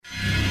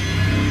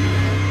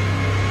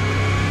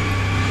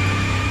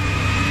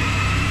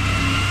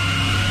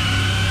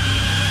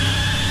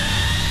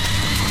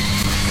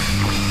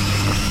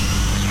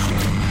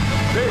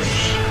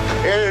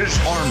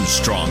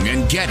Armstrong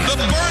and Getty. The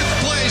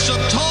birthplace of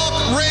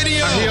talk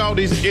radio. I hear all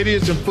these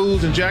idiots and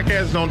fools and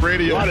jackasses on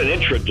radio. What an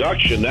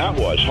introduction that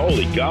was.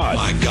 Holy God.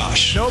 My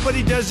gosh.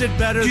 Nobody does it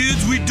better.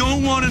 Kids, we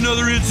don't want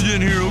another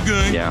incident here,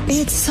 okay? Yeah.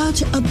 It's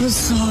such a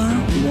bizarre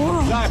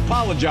world. I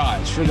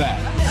apologize for that.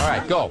 All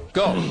right, go.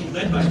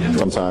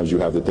 Sometimes you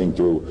have to think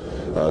through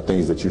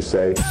things that you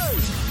say.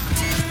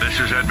 This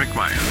is Ed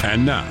McMahon.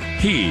 And now,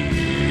 here's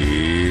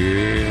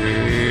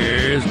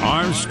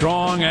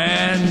Armstrong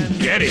and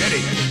Getty.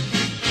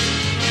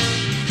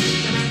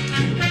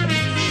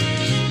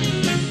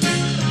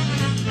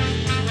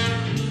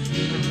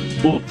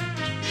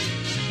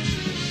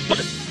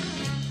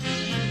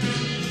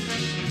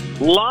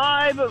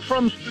 Live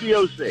from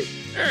Studio C.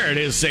 There it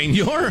is,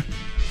 senor.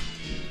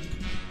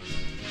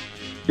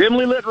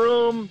 Dimly lit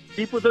room,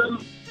 deep within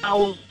the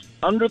house,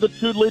 under the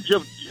tutelage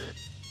of...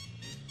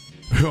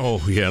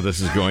 Oh, yeah, this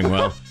is going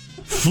well.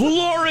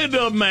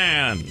 Florida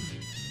man.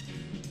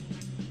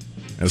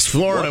 As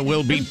Florida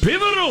will be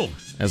pivotal,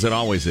 as it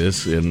always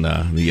is in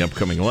the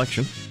upcoming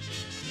election.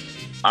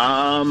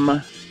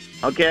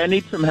 Okay, I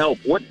need some help.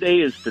 What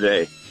day is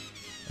today?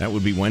 That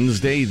would be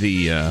Wednesday,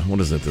 the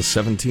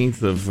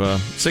 17th of,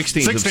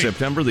 16th of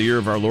September, the year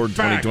of our Lord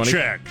 2020.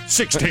 Fact check.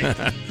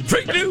 16th.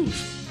 Fake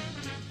news.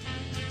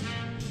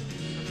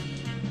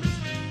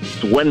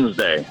 It's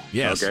Wednesday.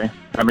 Yes. Okay.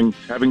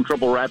 Having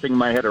trouble wrapping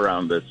my head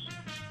around this.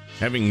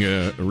 Having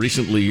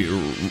recently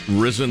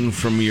risen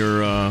from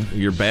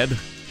your bed?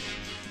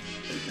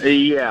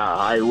 Yeah,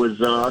 I was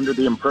under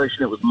the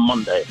impression it was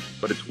Monday,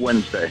 but it's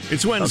Wednesday.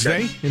 It's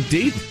Wednesday, okay.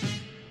 Indeed.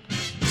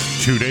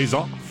 2 days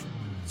off.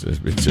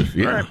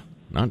 Yeah,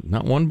 right.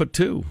 not one but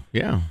two.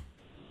 Yeah,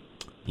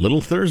 Little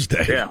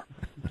Thursday. Yeah,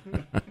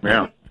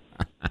 yeah.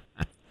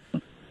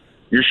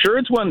 You're sure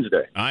it's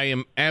Wednesday? I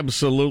am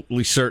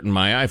absolutely certain.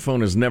 My iPhone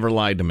has never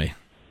lied to me.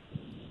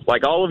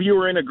 Like all of you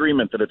are in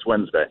agreement that it's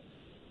Wednesday.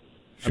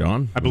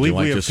 Sean, I believe would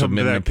you like we have to come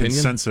submit to an that opinion?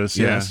 consensus.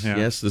 Yes, Yeah.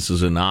 yes. This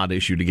is an odd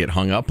issue to get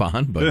hung up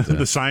on, but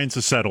The science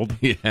is settled.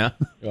 yeah.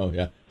 Oh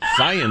yeah.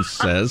 Science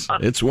says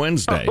it's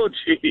Wednesday. Oh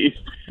jeez.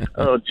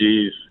 Oh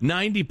jeez.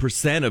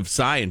 90% of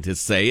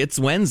scientists say it's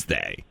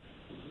Wednesday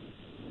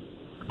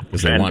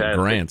because they want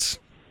grants.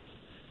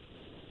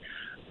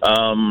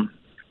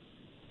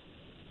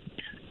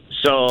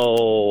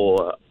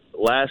 So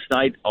last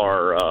night,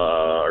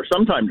 or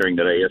sometime during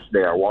the day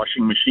yesterday, our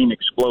washing machine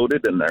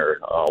exploded and their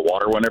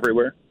water went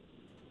everywhere.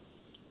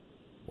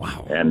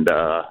 Wow.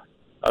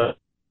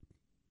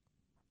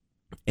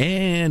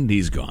 And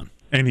he's gone.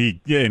 And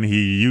he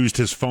used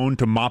his phone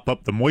to mop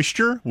up the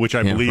moisture, which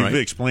I believe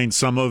explains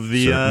some of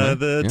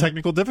the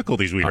technical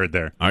difficulties we heard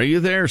there. Are you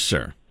there,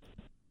 sir?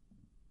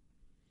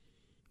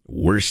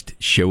 Worst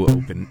show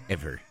open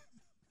ever.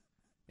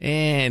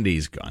 And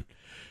he's gone.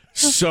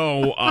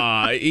 So,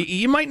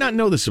 you might not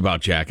know this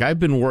about Jack. I've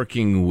been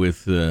working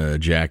with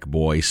Jack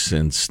Boy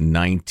since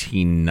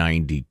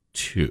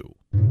 1992.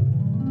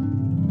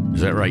 Is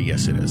that right?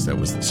 Yes, it is. That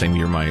was the same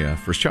year my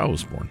first child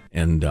was born.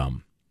 And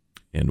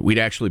we'd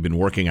actually been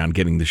working on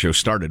getting the show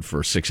started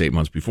for 6-8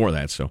 months before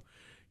that. So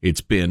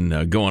it's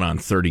been going on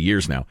 30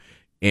 years now.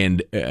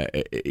 And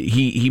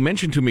he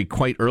mentioned to me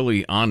quite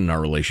early on in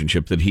our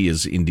relationship that he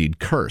is indeed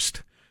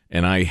cursed.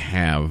 And I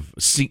have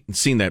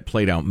seen that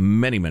played out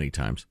many, many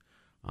times.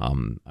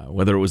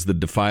 Whether it was the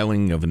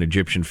defiling of an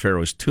Egyptian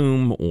pharaoh's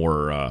tomb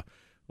or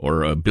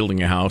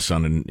building a house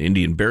on an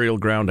Indian burial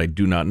ground, I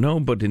do not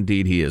know, but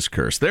indeed he is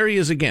cursed. There he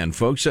is again,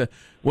 folks.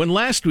 When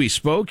last we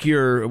spoke,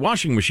 your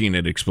washing machine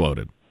had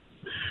exploded.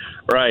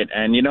 right,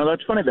 and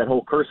that's funny, that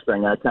whole curse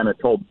thing. I kind of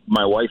told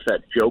my wife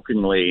that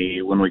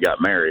jokingly when we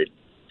got married.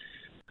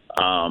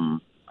 I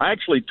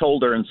actually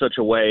told her in such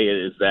a way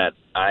is that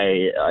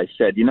I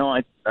said,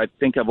 I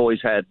think I've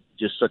always had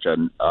just such a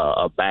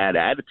bad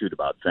attitude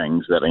about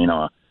things that,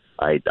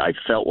 I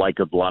felt like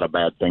a lot of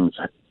bad things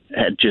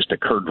had just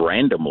occurred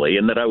randomly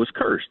and that I was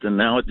cursed, and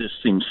now it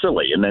just seems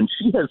silly. And then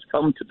she has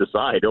come to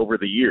decide over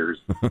the years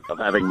of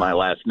having my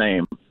last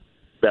name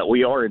that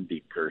we are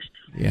indeed cursed.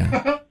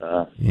 Yeah.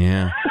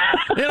 Yeah.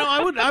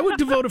 I would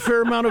devote a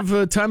fair amount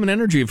of time and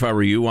energy if I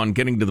were you on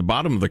getting to the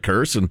bottom of the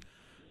curse and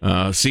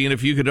seeing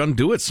if you could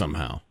undo it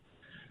somehow.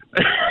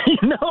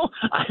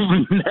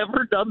 I've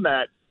never done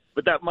that,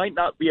 but that might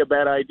not be a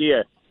bad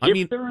idea.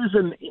 If there is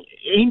an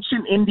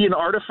ancient Indian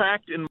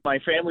artifact in my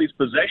family's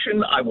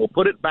possession, I will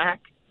put it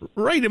back.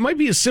 Right. It might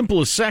be as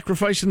simple as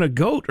sacrificing a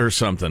goat or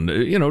something,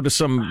 to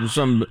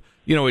some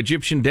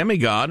Egyptian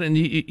demigod, and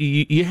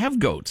you have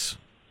goats.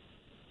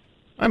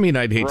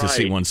 I'd hate to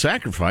see one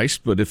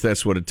sacrificed, but if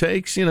that's what it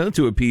takes,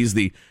 to appease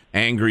the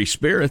angry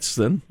spirits,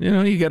 then,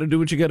 you got to do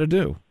what you got to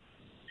do.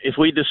 If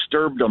we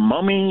disturbed a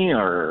mummy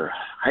or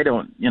I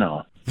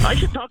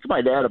should talk to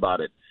my dad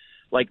about it.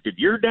 Like, did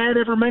your dad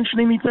ever mention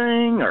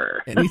anything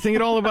or anything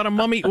at all about a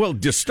mummy? Well,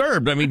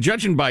 disturbed.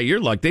 Judging by your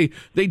luck, they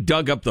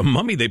dug up the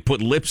mummy, they put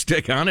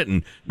lipstick on it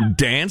and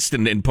danced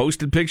and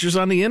posted pictures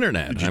on the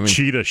internet. Did you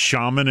cheat a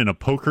shaman in a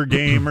poker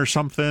game or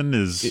something?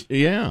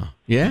 Yeah.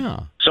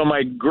 So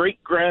my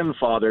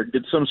great-grandfather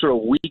did some sort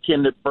of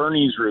weekend at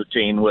Bernie's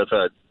routine with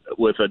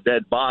a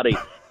dead body,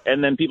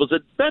 And then people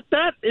said,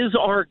 that is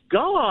our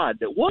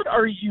God. What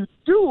are you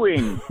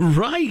doing?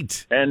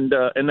 Right. And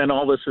then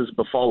all this has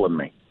befallen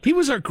me. He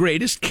was our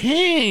greatest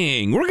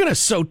king. We're going to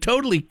so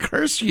totally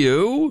curse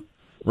you.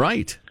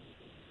 Right.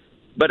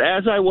 But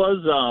as I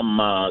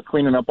was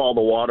cleaning up all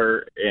the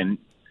water in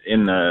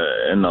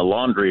the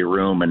laundry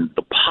room and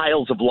the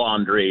piles of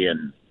laundry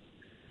and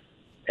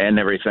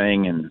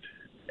everything, and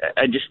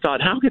I just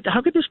thought, how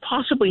could this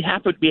possibly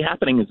be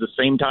happening at the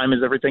same time as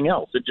everything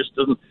else? It just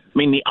doesn't. I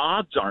mean, the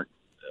odds aren't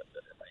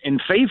in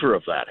favor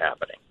of that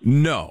happening.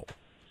 No,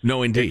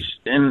 indeed.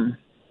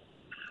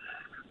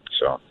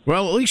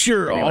 Well, at least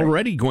you're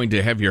already going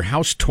to have your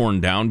house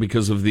torn down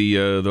because of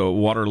the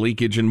water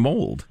leakage and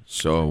mold.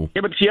 So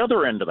yeah, but it's the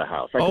other end of the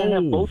house. I can't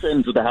have both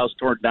ends of the house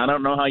torn down. I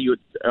don't know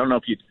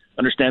if you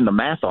understand the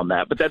math on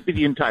that, but that'd be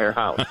the entire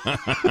house.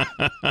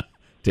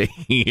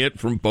 Taking it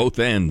from both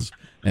ends,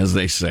 as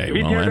they say. If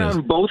you tear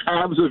down both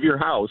halves of your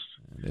house,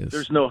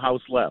 there's no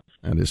house left.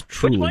 That is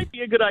truly, which might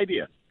be a good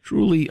idea.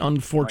 Truly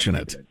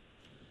unfortunate.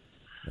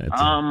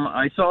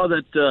 I saw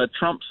that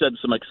Trump said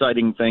some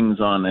exciting things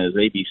on his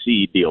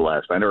ABC deal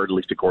last night, or at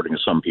least according to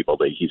some people,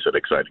 he said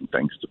exciting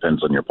things.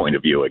 Depends on your point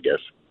of view, I guess.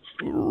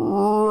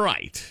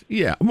 Right.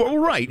 Yeah. Well,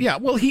 right. Yeah.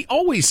 Well, he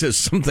always says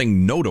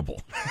something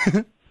notable.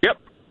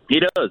 Yep, he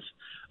does.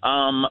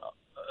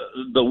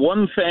 The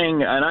one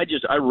thing, and I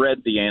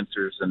read the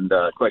answers and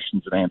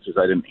questions and answers.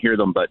 I didn't hear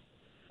them, but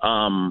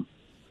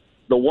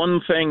the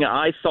one thing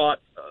I thought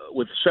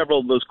with several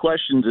of those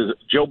questions is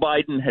Joe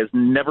Biden has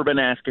never been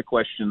asked a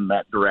question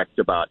that direct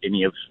about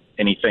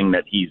anything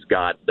that he's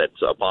got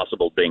that's a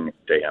possible ding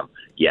to him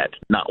yet.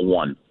 Not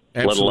one.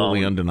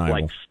 Absolutely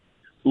undeniable.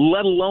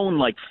 Let alone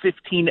like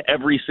 15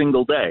 every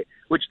single day,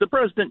 which the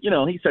president,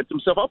 he sets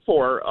himself up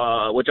for,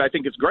 which I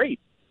think is great.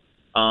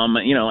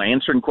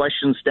 Answering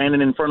questions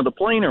standing in front of the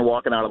plane or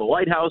walking out of the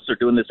White House or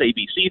doing this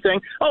ABC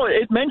thing. Oh,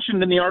 it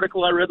mentioned in the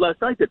article I read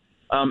last night that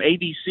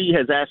ABC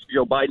has asked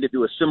Joe Biden to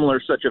do a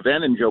similar such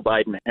event, and Joe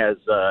Biden has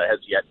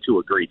yet to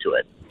agree to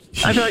it.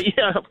 I thought,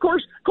 yeah, of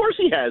course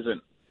he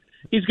hasn't.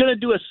 He's going to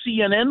do a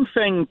CNN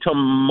thing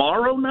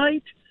tomorrow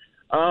night,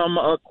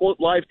 a quote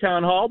live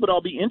town hall, but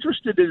I'll be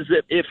interested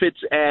if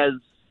it's as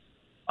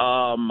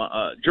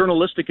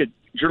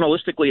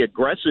journalistically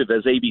aggressive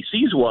as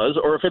ABC's was,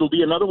 or if it'll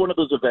be another one of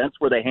those events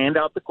where they hand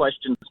out the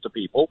questions to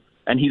people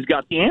and he's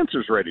got the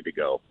answers ready to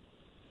go.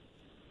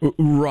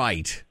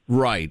 Right.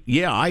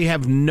 Yeah, I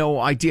have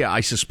no idea.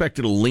 I suspect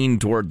it'll lean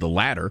toward the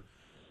latter.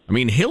 I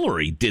mean,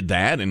 Hillary did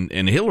that,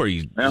 and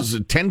Hillary is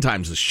 10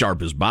 times as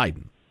sharp as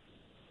Biden.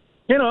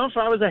 If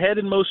I was ahead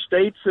in most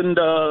states and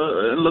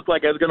it looked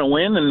like I was going to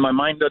win and my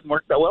mind doesn't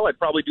work that well, I'd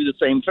probably do the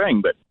same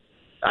thing. But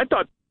I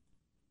thought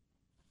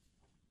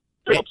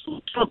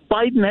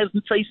Biden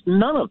hasn't faced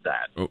none of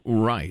that.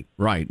 Right.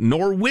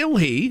 Nor will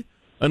he,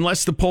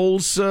 unless the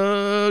polls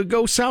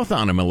go south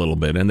on him a little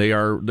bit, and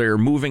they're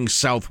moving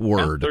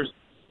southward.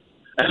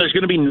 And there's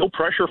going to be no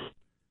pressure.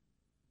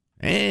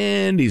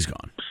 And he's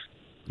gone.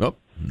 Oh,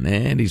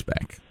 and he's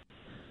back.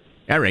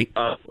 All right.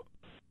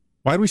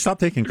 Why do we stop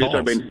taking calls?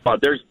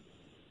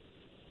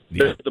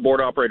 There's the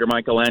board operator,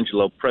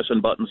 Michelangelo, pressing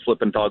buttons,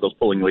 flipping toggles,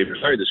 pulling levers.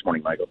 Sorry this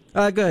morning, Michael.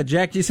 Good.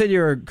 Jack, you said you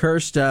were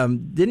cursed.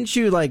 Didn't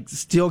you,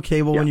 steal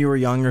cable when you were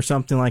young or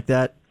something like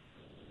that?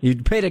 You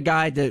paid a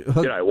guy to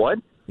hook... Did I what?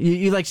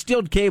 You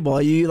steal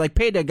cable. You,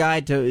 paid a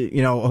guy to,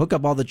 hook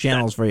up all the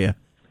channels for you.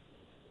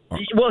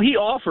 Well, he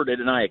offered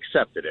it, and I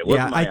accepted it.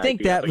 Yeah, I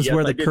think that was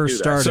where the curse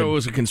started. So it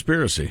was a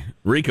conspiracy.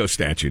 RICO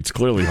statutes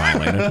clearly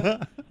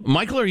violated.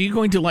 Michael, are you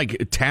going to,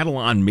 tattle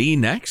on me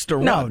next, or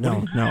what?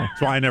 No.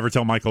 That's why I never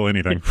tell Michael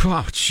anything.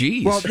 Oh,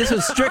 jeez. Well, this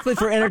is strictly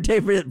for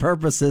entertainment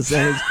purposes,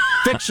 and it's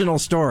a fictional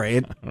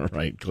story. All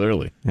right,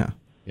 clearly. Yeah.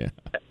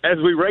 As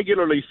we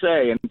regularly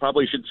say, and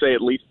probably should say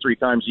at least 3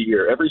 times a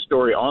year, every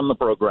story on the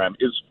program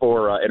is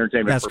for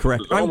entertainment purposes. That's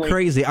correct. I'm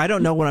crazy. I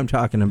don't know what I'm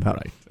talking about.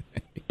 Right.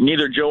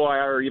 Neither Joe or I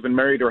are even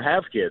married or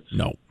have kids.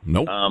 No.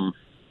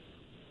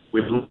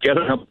 We've lived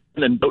together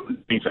and don't do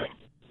anything.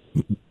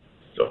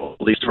 So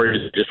at least we're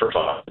just for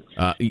fun.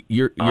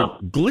 You're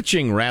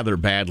glitching rather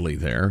badly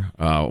there.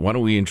 Why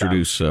don't we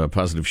introduce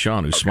Positive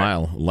Sean, whose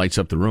smile lights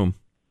up the room.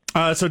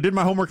 So did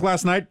my homework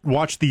last night,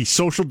 watched The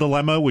Social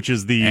Dilemma, which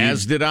is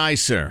As did I,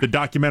 sir. The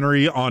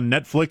documentary on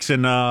Netflix,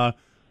 and I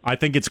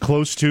think it's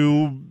close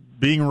to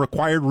being a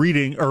required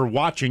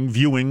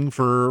viewing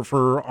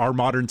for our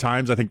modern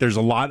times. I think there's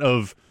a lot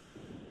of,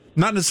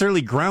 not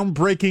necessarily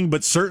groundbreaking,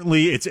 but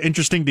certainly it's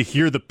interesting to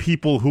hear the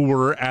people who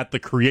were at the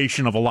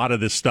creation of a lot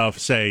of this stuff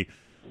say,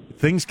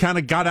 things kind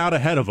of got out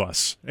ahead of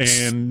us.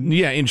 And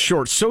yeah, in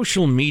short,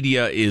 social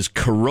media is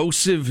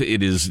corrosive.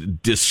 It is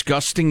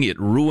disgusting. It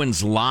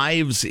ruins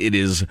lives. It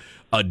is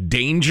a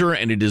danger,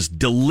 and it is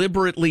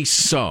deliberately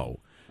so.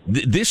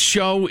 This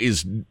show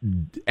is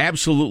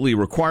absolutely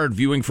required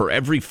viewing for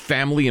every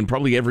family and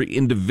probably every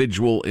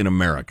individual in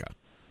America.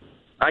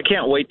 I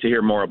can't wait to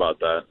hear more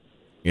about that.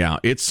 Yeah,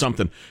 it's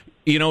something.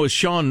 As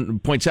Sean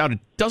points out, it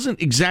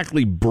doesn't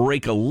exactly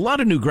break a lot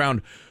of new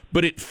ground,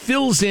 but it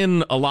fills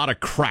in a lot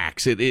of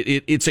cracks.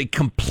 It's a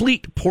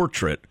complete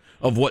portrait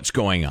of what's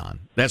going on.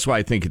 That's why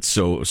I think it's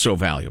so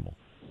valuable.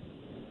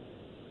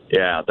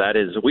 Yeah, that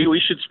is.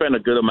 We should spend a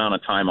good amount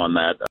of time on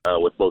that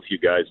with both you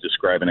guys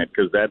describing it,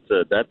 because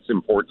that's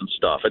important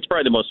stuff. It's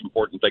probably the most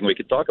important thing we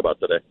could talk about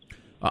today.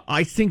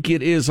 I think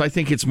it is. I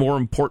think it's more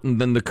important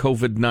than the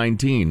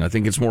COVID-19. I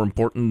think it's more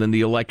important than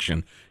the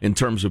election in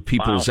terms of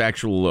people's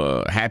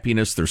actual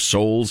happiness, their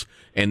souls,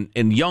 and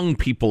young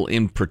people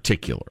in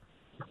particular.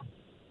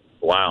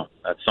 Wow,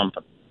 that's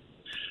something.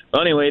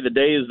 Well, anyway, the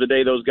day is the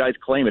day those guys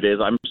claim it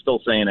is. I'm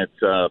still saying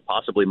it's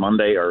possibly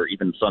Monday or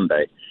even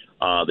Sunday.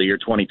 The year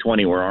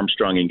 2020, where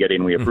Armstrong and Getty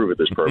and we approve of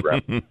this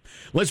program.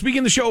 Let's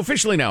begin the show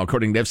officially now,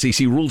 according to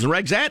FCC rules and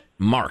regs at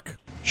Mark.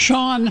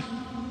 Sean,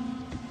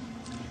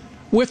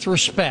 with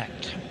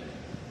respect,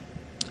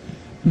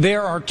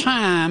 there are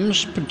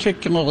times,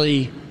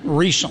 particularly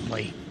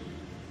recently,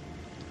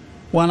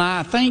 when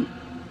I think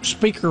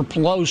Speaker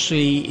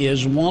Pelosi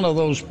is one of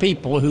those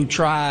people who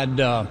tried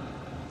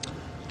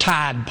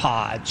Tide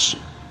Pods.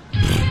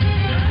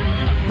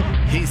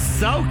 He's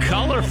so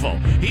colorful.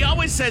 He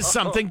always says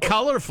something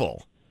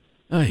colorful.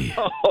 Oh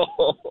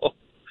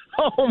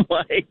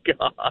my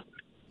God.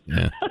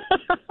 Yeah.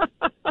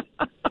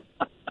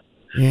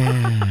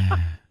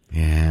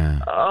 Yeah.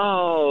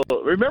 Oh,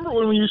 remember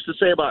when we used to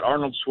say about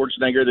Arnold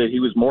Schwarzenegger that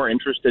he was more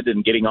interested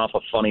in getting off a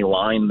funny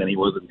line than he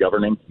was in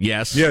governing?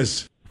 Yes.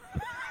 Yes.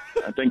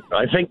 I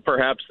think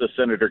perhaps the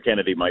Senator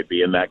Kennedy might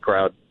be in that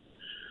crowd.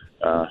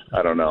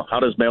 I don't know.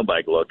 How does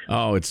Mailbag look?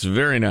 Oh, it's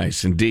very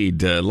nice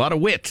indeed. A lot of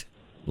wit.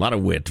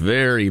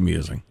 Very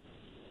amusing.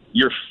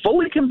 You're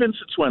fully convinced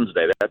it's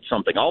Wednesday. That's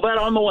something. All that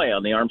on the way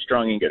on the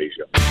Armstrong and Getty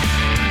Show.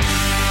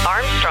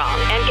 Armstrong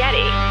and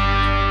Getty.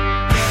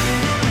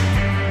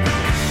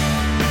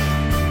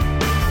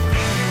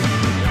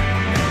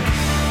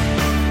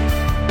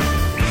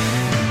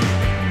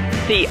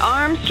 The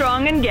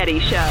Armstrong and Getty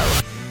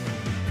Show.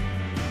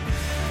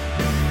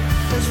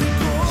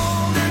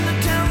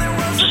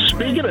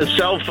 Speaking of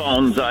cell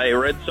phones, I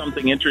read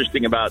something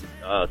interesting about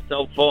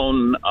cell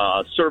phone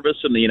service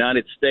in the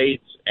United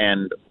States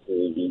and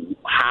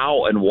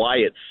how and why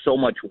it's so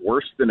much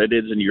worse than it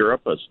is in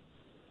Europe.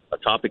 A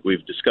topic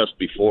we've discussed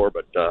before,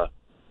 but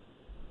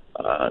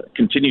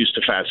continues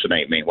to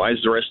fascinate me. Why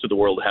does the rest of the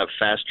world have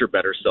faster,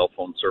 better cell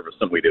phone service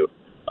than we do?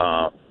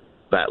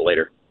 That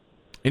later.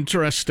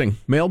 Interesting.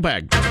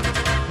 Mailbag.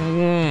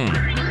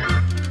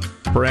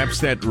 Perhaps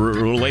that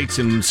relates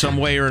in some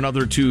way or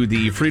another to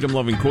the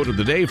freedom-loving quote of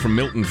the day from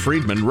Milton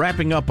Friedman,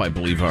 wrapping up, I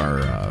believe,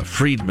 our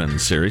Friedman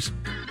series.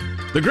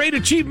 The great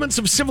achievements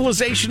of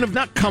civilization have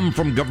not come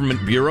from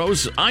government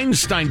bureaus.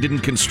 Einstein didn't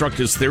construct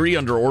his theory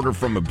under order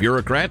from a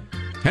bureaucrat.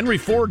 Henry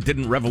Ford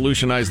didn't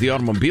revolutionize the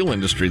automobile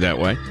industry that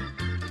way.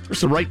 Of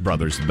course, the Wright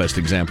brothers are the best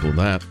example of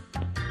that.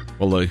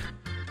 Well, the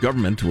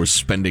government was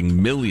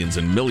spending millions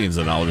and millions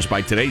of dollars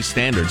by today's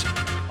standards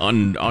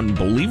on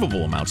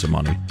unbelievable amounts of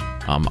money.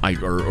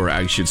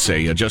 I should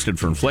say, adjusted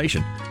for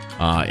inflation,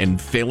 and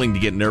failing to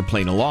get an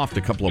airplane aloft,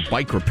 a couple of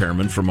bike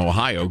repairmen from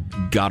Ohio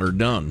got her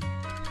done.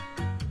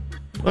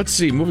 Let's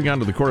see, moving on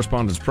to the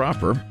correspondence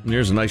proper.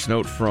 Here's a nice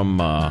note from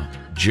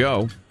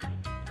Joe.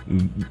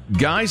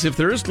 Guys, if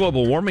there is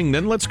global warming,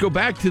 then let's go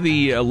back to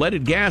the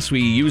leaded gas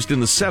we used in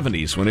the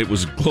 70s when it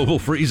was global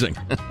freezing.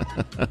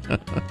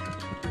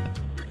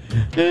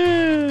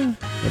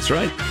 That's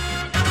right.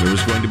 There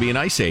was going to be an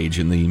ice age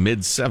in the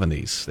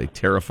mid-70s. They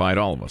terrified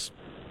all of us.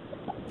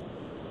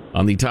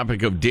 On the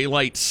topic of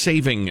daylight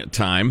saving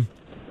time,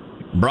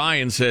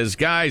 Brian says,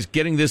 guys,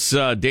 getting this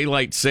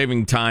daylight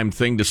saving time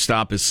thing to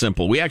stop is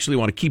simple. We actually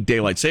want to keep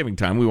daylight saving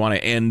time. We want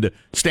to end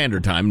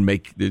standard time and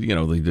make the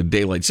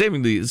daylight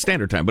saving the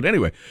standard time. But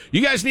anyway,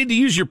 you guys need to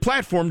use your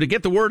platform to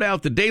get the word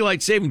out that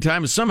daylight saving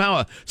time is somehow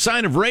a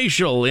sign of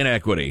racial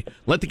inequity.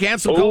 Let the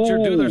cancel culture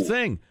do their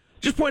thing.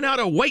 Just point out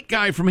a white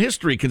guy from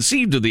history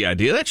conceived of the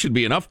idea. That should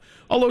be enough.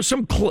 Although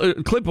some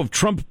clip of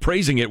Trump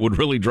praising it would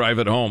really drive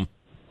it home.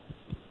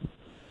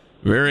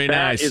 Very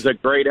nice. That is a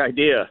great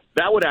idea.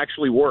 That would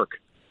actually work.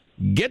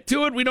 Get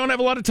to it. We don't have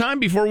a lot of time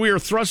before we are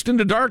thrust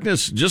into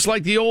darkness, just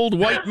like the old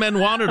white men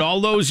wanted all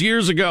those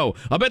years ago.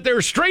 I bet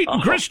they're straight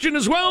and Christian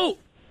as well.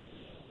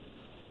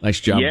 Nice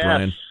job,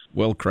 Brian.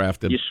 Well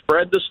crafted. You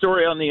spread the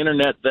story on the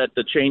internet that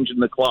the change in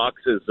the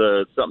clocks is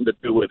something to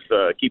do with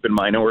keeping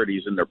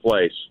minorities in their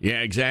place.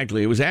 Yeah,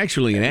 exactly. It was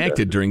actually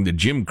enacted during the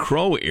Jim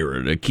Crow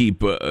era to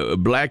keep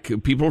black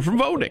people from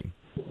voting.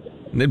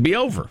 And it'd be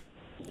over.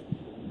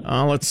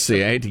 Let's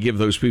see. I hate to give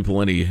those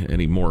people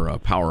any more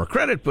power or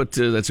credit, but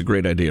that's a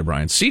great idea,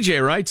 Brian.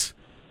 CJ writes,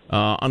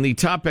 on the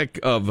topic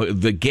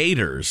of the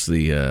gators,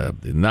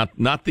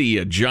 not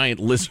the giant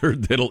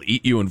lizard that'll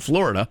eat you in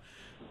Florida,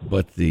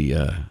 but the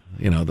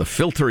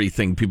filtery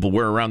thing people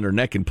wear around their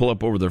neck and pull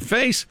up over their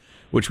face,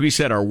 which we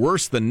said are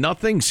worse than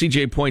nothing.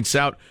 CJ points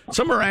out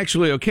some are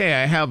actually okay.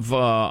 I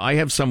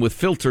have some with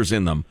filters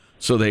in them,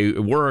 so they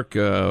work.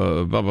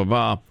 Blah blah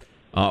blah.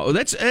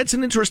 That's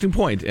an interesting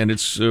point, and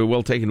it's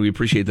well taken. We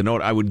appreciate the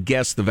note. I would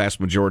guess the vast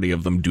majority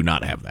of them do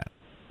not have that.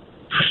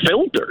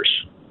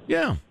 Filters?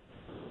 Yeah.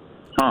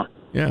 Huh.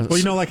 Yeah.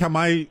 Well, like how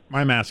my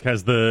mask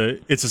has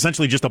it's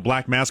essentially just a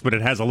black mask, but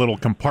it has a little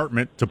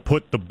compartment to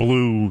put the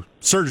blue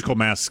surgical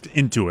mask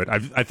into it.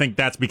 I think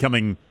that's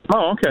becoming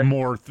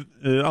more.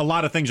 A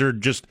lot of things are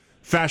just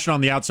fashioned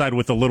on the outside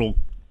with a little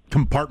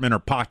compartment or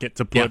pocket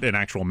to put an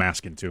actual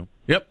mask into.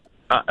 Yep.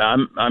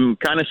 I'm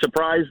kind of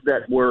surprised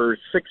that we're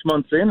 6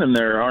 months in and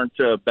there aren't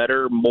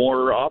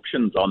more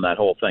options on that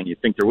whole thing.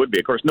 You'd think there would be.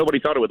 Of course, nobody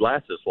thought it would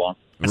last this long.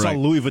 I saw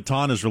Louis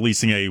Vuitton is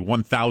releasing a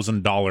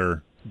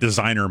 $1,000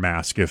 designer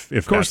mask if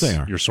that's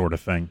your sort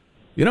of thing.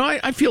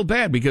 I feel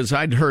bad because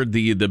I'd heard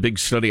the big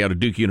study out of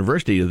Duke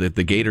University that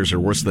the gaiters are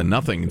worse than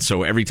nothing. And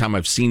so every time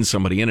I've seen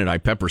somebody in it, I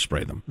pepper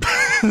spray them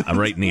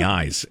right in the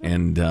eyes.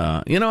 And,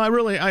 I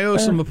owe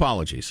some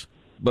apologies.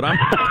 But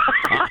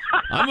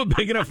I'm a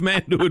big enough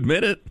man to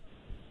admit it.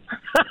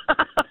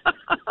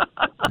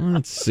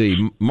 Let's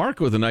see. Mark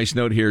with a nice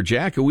note here.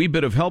 Jack, a wee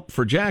bit of help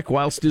for Jack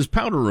whilst his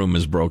powder room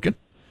is broken.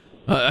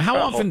 How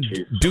often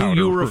do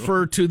you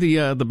refer to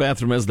the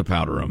bathroom as the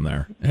powder room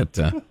there?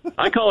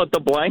 I call it the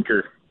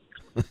blanker.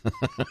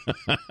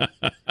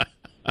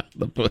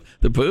 the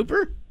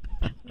pooper?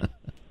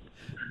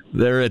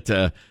 They're at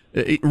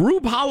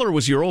Rube Holler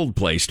was your old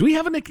place. Do we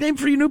have a nickname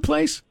for your new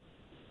place?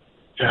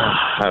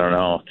 I don't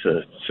know.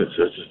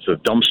 It's a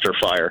dumpster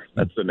fire.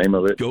 That's the name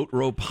of it. Goat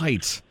Rope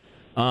Heights.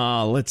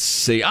 Let's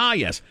see.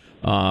 Yes.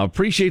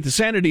 Appreciate the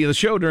sanity of the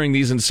show during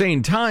these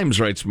insane times,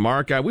 writes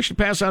Mark. I wish to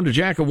pass on to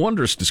Jack a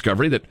wondrous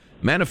discovery that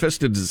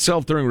manifested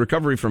itself during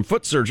recovery from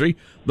foot surgery,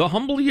 the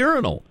humble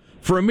urinal.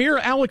 For a mere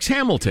Alex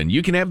Hamilton,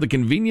 you can have the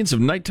convenience of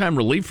nighttime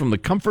relief from the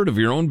comfort of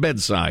your own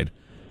bedside.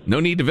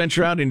 No need to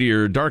venture out into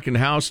your darkened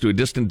house to a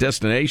distant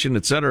destination,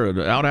 etc.,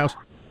 outhouse.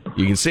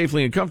 You can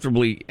safely and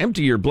comfortably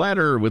empty your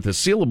bladder with a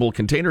sealable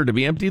container to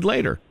be emptied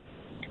later.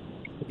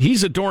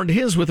 He's adorned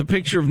his with a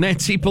picture of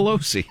Nancy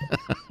Pelosi.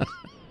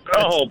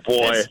 Oh,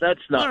 boy.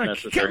 That's not Mark,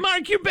 necessary.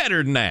 Mark, you're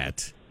better than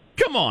that.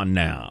 Come on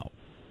now.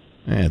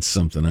 That's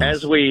something else.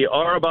 As we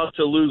are about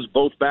to lose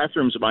both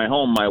bathrooms in my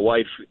home, my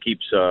wife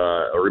keeps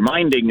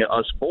reminding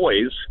us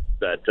boys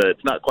that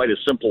it's not quite as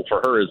simple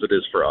for her as it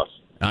is for us.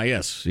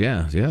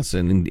 Yes,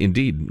 and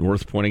indeed,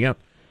 worth pointing out.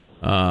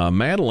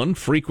 Madeline,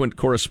 frequent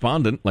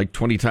correspondent, like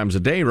 20 times a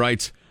day,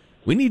 writes,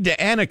 "We need to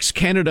annex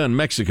Canada and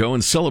Mexico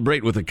and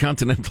celebrate with a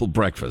continental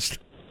breakfast."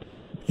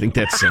 I think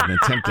that's an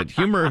attempt at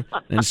humor.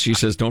 And she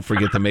says, "Don't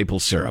forget the maple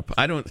syrup."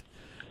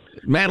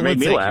 Madeline,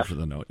 thank you for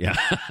the note. Yeah.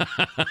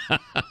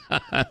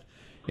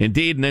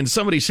 Indeed. And then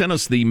somebody sent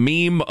us the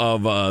meme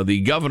of the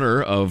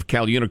governor of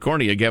Cal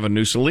Unicornia, Gavin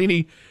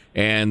Mussolini,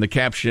 and the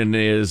caption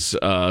is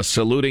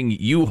saluting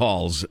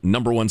U-Haul's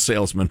 #1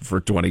 salesman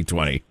for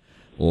 2020.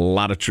 A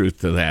lot of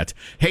truth to that.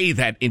 Hey,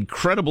 that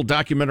incredible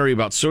documentary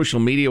about social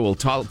media, we'll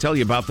tell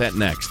you about that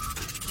next.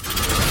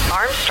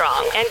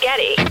 Armstrong and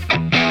Getty.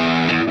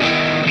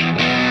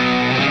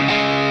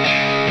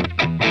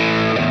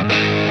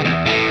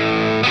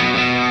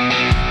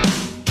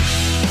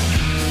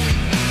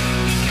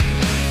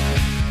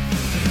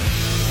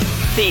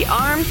 The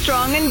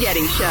Armstrong and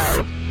Getty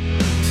Show.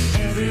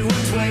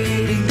 Everyone's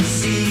waiting to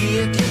see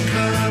if you're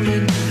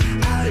coming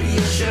out of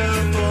your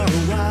shell for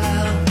a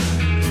while.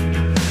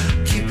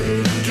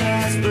 Cupid and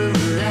Casper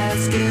are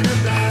asking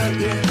about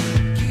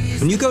you.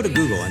 When you go to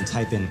Google and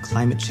type in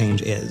climate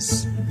change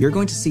is, you're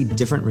going to see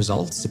different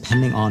results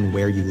depending on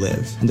where you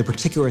live and the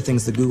particular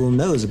things that Google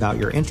knows about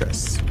your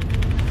interests.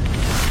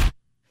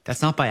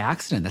 That's not by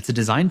accident. That's a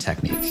design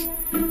technique.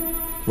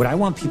 What I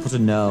want people to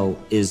know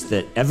is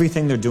that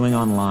everything they're doing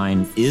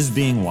online is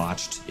being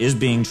watched, is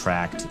being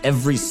tracked.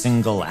 Every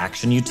single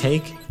action you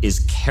take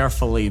is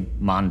carefully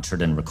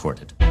monitored and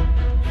recorded.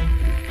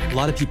 A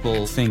lot of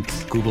people think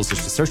Google's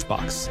just a search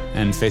box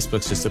and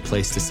Facebook's just a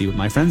place to see what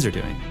my friends are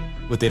doing.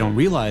 What they don't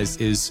realize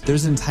is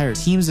there's entire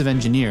teams of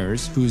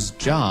engineers whose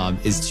job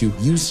is to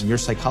use your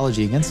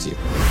psychology against you.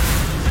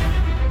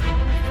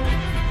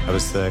 I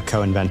was the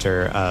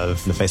co-inventor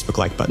of the Facebook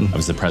like button. I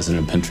was the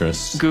president of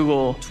Pinterest,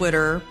 Google,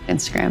 Twitter,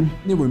 Instagram.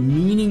 There were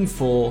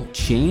meaningful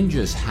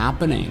changes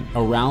happening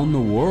around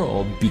the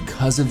world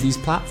because of these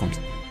platforms.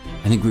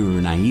 I think we were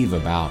naive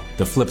about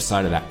the flip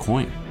side of that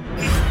coin.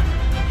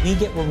 We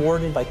get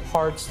rewarded by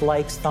hearts,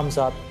 likes, thumbs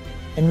up,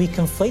 and we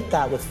conflate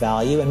that with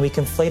value and we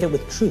conflate it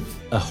with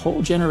truth. A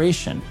whole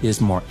generation is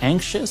more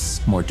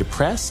anxious, more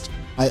depressed.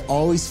 I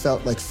always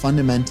felt like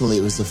fundamentally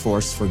it was a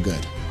force for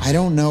good. I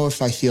don't know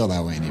if I feel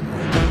that way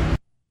anymore.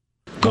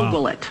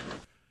 Google it.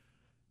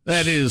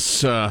 That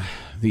is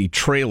the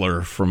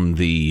trailer from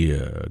the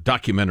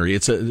documentary.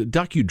 It's a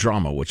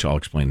docudrama, which I'll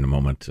explain in a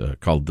moment,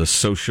 called The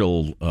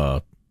Social...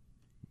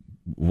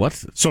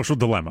 Social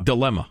Dilemma.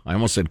 Dilemma. I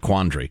almost said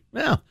quandary.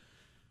 Yeah.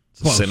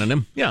 It's a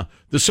synonym. Yeah.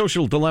 The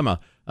Social Dilemma.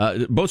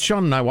 Both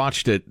Sean and I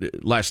watched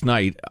it last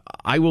night.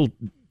 I will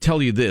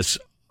tell you this.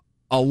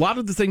 A lot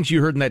of the things you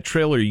heard in that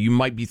trailer, you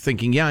might be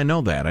thinking, yeah, I know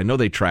that. I know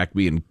they track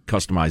me and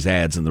customize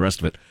ads and the rest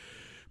of it.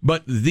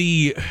 But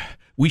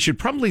we should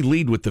probably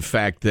lead with the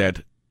fact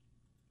that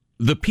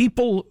the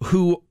people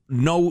who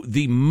know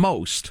the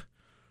most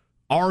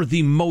are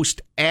the most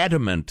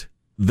adamant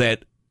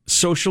that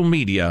social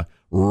media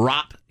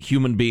rot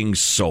human beings'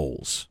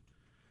 souls.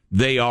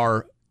 They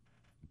are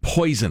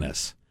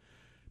poisonous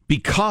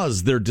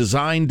because they're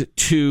designed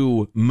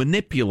to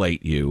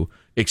manipulate you,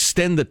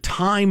 extend the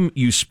time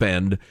you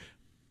spend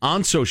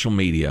on social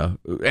media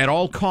at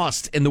all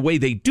costs. And the way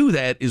they do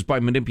that is by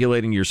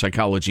manipulating your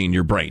psychology and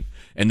your brain.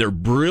 And they're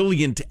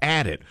brilliant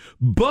at it.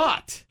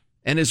 But,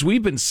 and as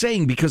we've been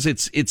saying, because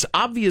it's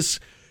obvious,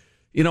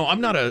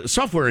 I'm not a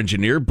software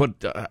engineer,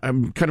 but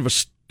I'm kind of a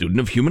student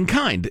of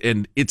humankind.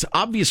 And it's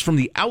obvious from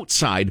the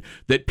outside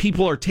that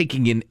people are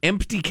taking in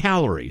empty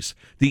calories,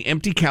 the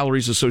empty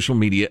calories of social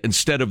media,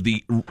 instead of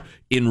the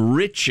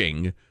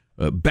enriching,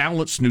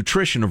 balanced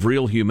nutrition of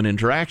real human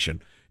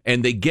interaction.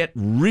 And they get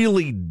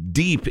really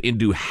deep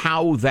into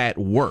how that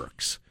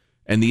works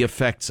and the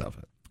effects of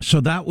it. So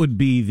that would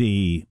be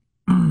the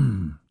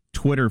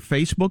Twitter,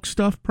 Facebook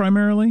stuff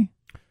primarily?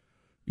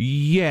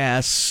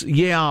 Yes.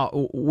 Yeah.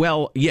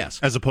 Well, yes.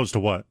 As opposed to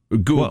what?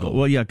 Google.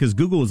 Well, yeah, because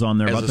Google is on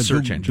there As about a the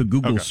search engine. the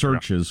Google Okay,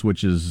 searches,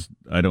 which is,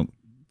 I don't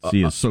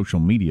see as social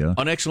media.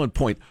 An excellent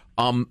point.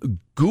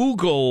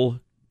 Google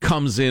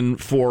comes in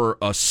for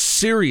a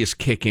serious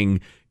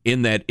kicking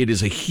in that it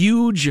is a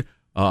huge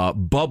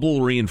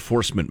bubble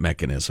reinforcement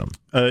mechanism.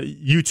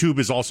 YouTube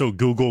is also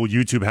Google.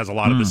 YouTube has a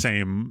lot of the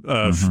same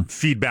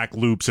feedback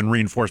loops and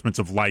reinforcements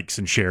of likes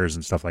and shares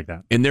and stuff like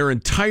that. And their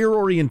entire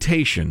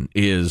orientation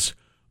is,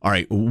 all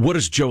right, what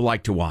does Joe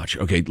like to watch?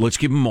 Okay, let's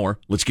give him more.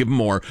 Let's give him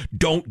more.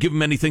 Don't give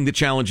him anything that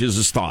challenges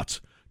his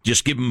thoughts.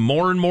 Just give him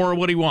more and more of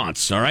what he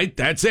wants. All right,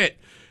 that's it.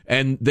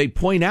 And they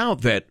point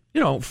out that,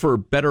 for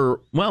better,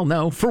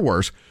 for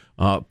worse,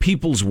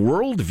 people's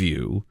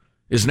worldview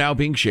is now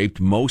being shaped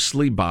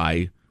mostly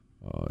by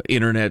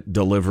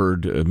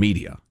internet-delivered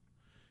media.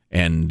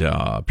 And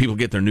people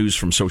get their news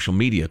from social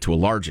media to a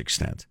large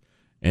extent.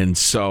 And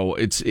so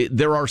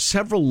there are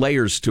several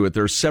layers to it.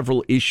 There are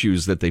several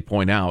issues that they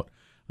point out,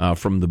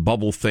 from the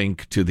bubble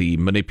think to the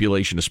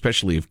manipulation,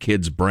 especially of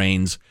kids'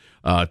 brains,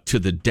 to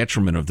the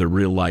detriment of their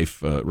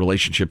real-life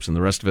relationships and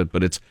the rest of it.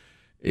 But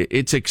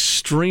it's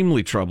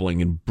extremely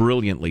troubling and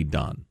brilliantly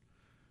done.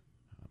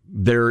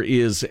 There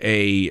is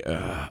a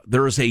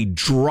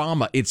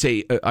drama.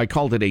 I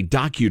called it a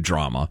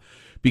docudrama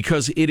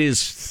because it is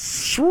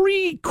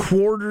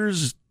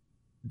 3/4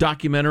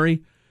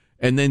 documentary,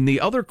 and then the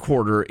other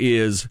quarter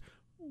is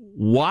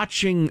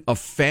watching a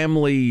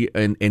family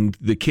and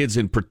the kids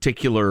in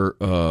particular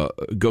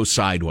go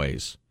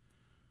sideways,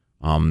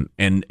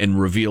 and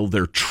reveal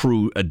their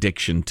true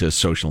addiction to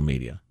social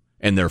media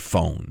and their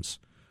phones.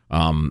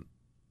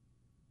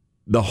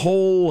 The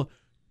whole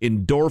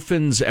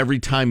endorphins every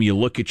time you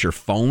look at your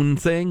phone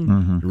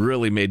thing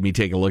really made me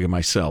take a look at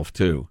myself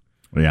too.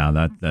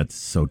 Yeah, that's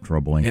so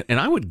troubling. And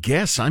I would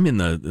guess I'm in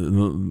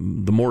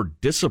the more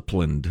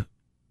disciplined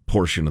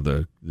portion of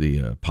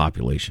the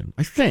population,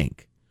 I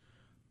think.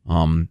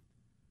 Well,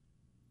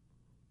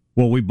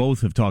 we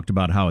both have talked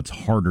about how it's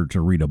harder to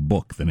read a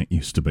book than it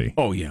used to be.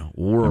 Oh, yeah.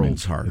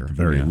 Worlds harder. At the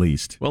very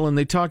least. Well, and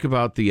they talk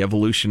about the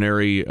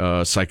evolutionary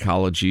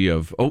psychology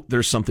of,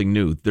 there's something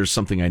new. There's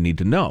something I need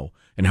to know.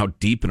 And how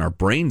deep in our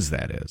brains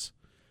that is.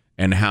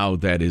 And how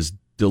that is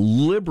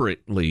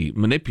deliberately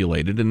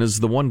manipulated. And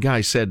as the one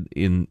guy said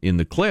in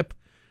the clip,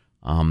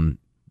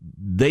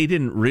 they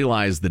didn't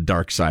realize the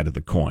dark side of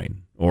the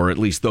coin. Or at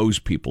least those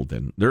people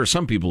didn't. There are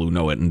some people who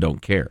know it and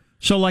don't care.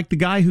 So like the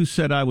guy who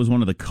said I was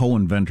one of the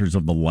co-inventors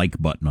of the like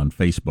button on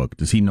Facebook,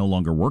 does he no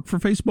longer work for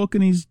Facebook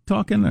and he's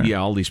talking there? Yeah,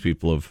 all these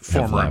people have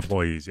former left.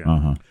 employees,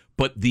 yeah.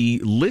 But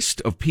the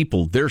list of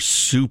people, they're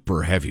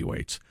super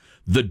heavyweights.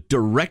 The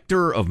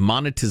director of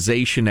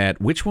monetization at,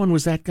 which one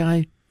was that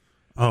guy?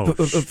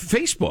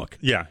 Facebook.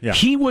 Yeah.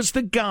 He was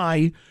the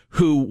guy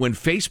who, when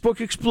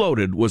Facebook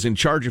exploded, was in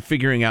charge of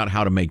figuring out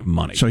how to make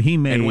money. So he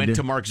and went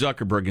to Mark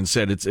Zuckerberg and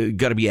said, it's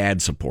got to be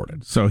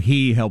ad-supported. So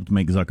he helped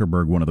make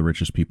Zuckerberg one of the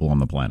richest people on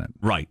the planet.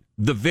 Right.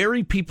 The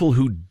very people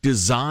who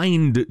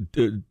designed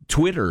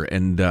Twitter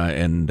and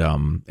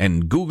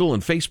Google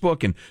and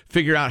Facebook and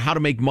figured out how to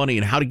make money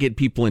and how to get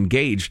people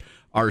engaged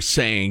are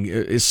saying,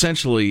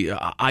 essentially,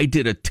 I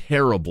did a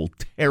terrible,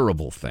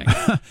 terrible thing.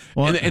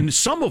 and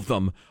some of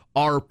them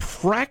are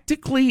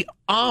practically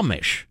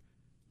Amish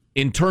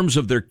in terms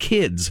of their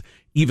kids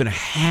even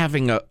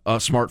having a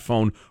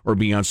smartphone or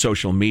being on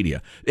social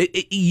media.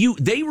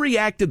 They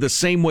reacted the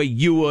same way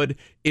you would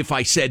if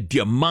I said, do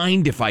you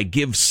mind if I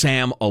give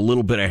Sam a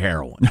little bit of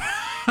heroin?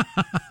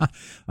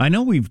 I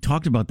know we've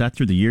talked about that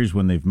through the years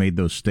when they've made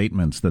those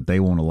statements that they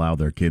won't allow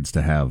their kids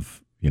to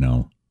have,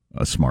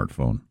 a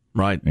smartphone.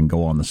 Right. And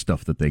go on the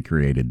stuff that they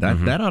created.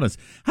 That ought to,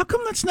 how come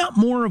that's not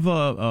more of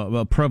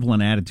a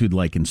prevalent attitude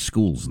like in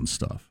schools and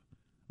stuff?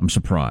 I'm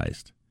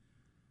surprised.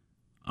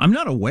 I'm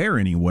not aware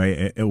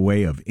anyway a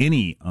way of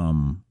any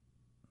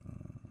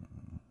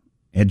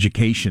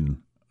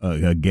education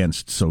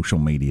against social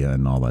media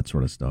and all that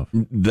sort of stuff.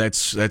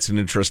 That's an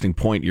interesting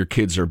point. Your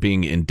kids are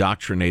being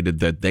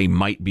indoctrinated that they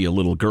might be a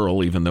little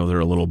girl even though they're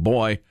a little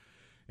boy,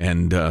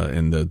 and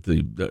the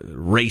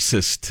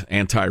racist,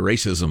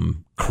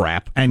 anti-racism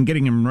crap. And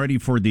getting them ready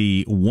for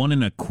the 1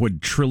 in a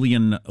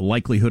quadrillion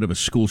likelihood of a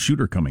school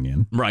shooter coming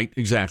in. Right,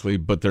 exactly.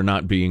 But they're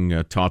not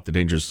being taught the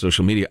dangers of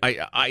social media.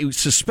 I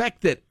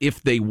suspect that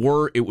if they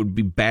were, it would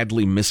be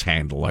badly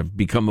mishandled. I've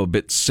become a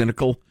bit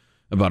cynical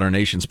about our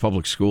nation's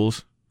public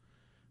schools.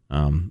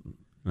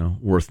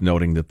 Worth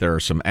noting that there are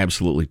some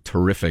absolutely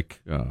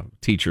terrific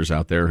teachers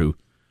out there who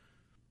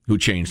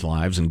change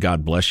lives, and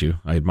God bless you.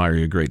 I admire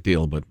you a great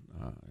deal, but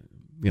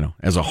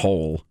as a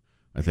whole,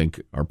 I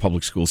think our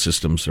public school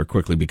systems are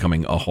quickly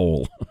becoming a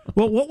whole.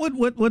 Well,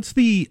 what's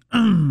the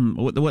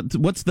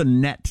what's the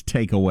net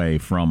takeaway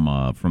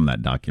from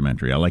that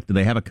documentary? Do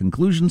they have a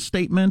conclusion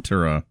statement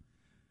or a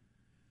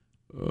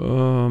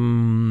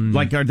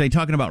are they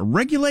talking about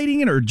regulating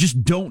it or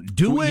just don't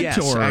do it? Yes,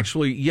 or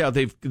actually, yeah,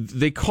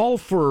 they call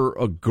for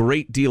a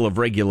great deal of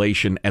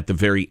regulation at the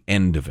very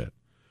end of it,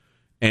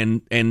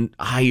 and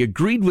I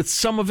agreed with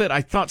some of it.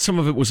 I thought some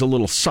of it was a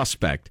little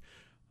suspect.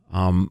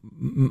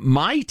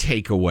 My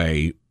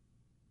takeaway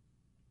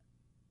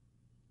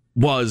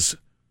was,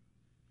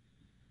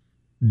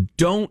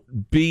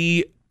 don't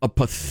be a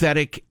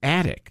pathetic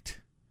addict.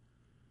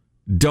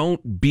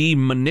 Don't be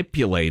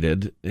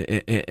manipulated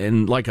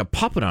and like a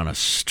puppet on a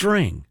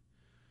string.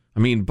 I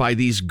mean, by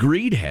these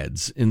greed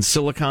heads in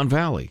Silicon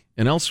Valley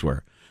and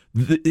elsewhere.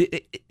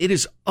 It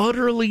is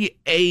utterly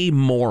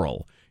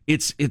amoral.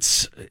 It's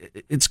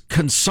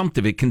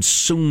consumptive. It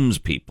consumes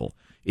people.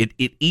 It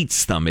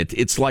eats them.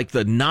 It's like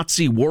the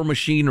Nazi war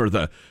machine or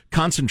the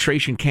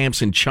concentration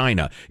camps in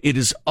China. It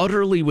is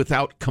utterly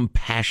without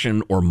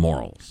compassion or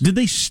morals. Did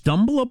they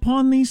stumble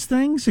upon these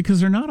things?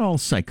 Because they're not all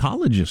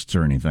psychologists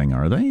or anything,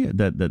 are they?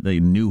 That they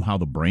knew how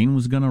the brain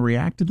was going to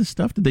react to this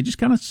stuff? Did they just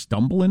kind of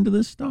stumble into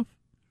this stuff?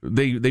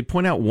 They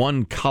point out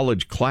one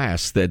college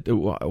class that,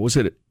 was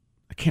it,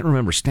 I can't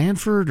remember,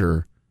 Stanford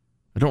or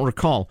I don't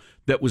recall,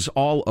 that was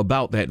all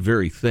about that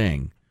very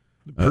thing.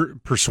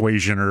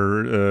 Persuasion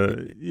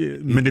or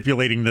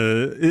manipulating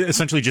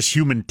essentially just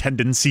human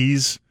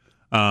tendencies.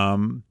 I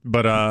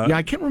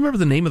can't remember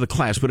the name of the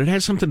class, but it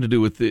has something to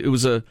do with it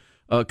was a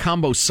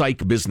combo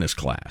psych business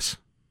class.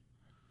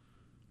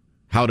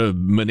 How to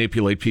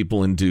manipulate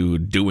people into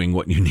doing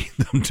what you need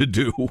them to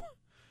do.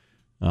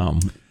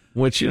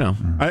 Which,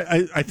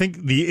 I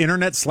think the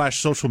internet /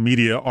 social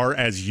media are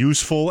as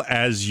useful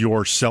as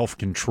your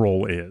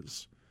self-control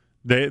is.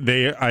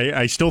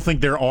 I still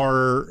think there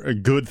are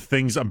good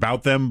things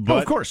about them, but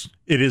of course,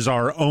 it is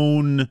our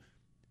own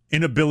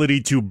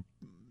inability to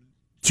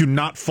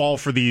not fall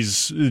for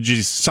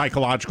these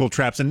psychological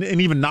traps, and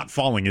even not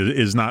falling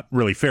is not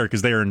really fair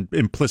because they are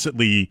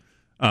implicitly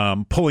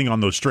pulling on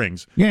those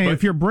strings. Yeah, but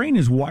if your brain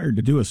is wired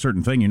to do a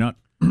certain thing, you're not.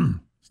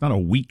 It's not a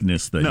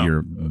weakness that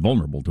you're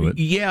vulnerable to it.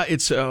 Yeah,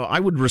 it's. I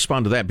would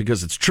respond to that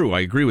because it's true.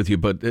 I agree with you,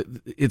 but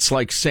it's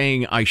like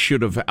saying I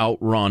should have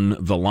outrun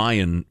the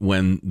lion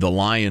when the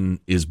lion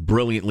is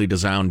brilliantly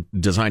designed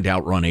to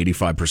outrun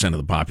 85% of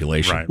the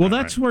population. Right. Well,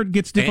 that's where it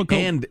gets difficult.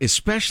 And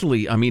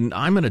especially, I mean,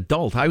 I'm an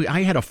adult.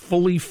 I had a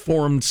fully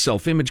formed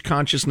self-image,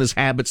 consciousness,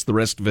 habits, the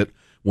rest of it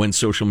when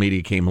social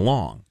media came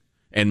along.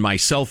 And my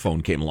cell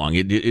phone came along.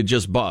 It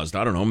just buzzed.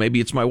 I don't know. Maybe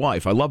it's my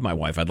wife. I love my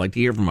wife. I'd like to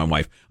hear from my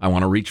wife. I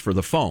want to reach for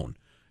the phone.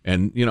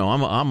 And,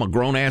 I'm a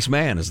grown-ass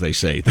man, as they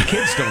say. The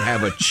kids don't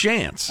have a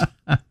chance.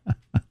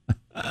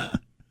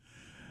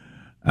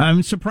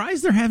 I'm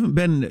surprised there haven't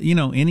been,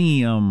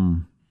 any,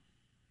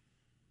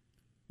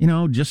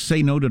 just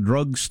say no to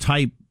drugs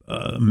type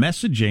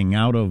messaging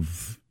out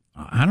of,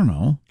 I don't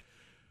know,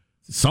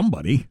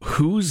 somebody.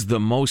 Who's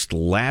the most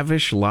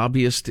lavish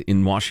lobbyist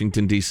in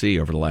Washington, D.C.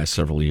 over the last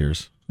several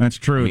years? That's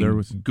true. I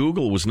mean,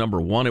 Google was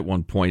number one at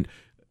one point.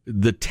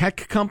 The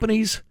tech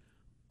companies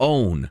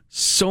own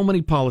so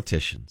many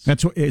politicians.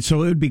 So it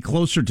would be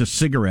closer to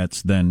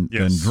cigarettes than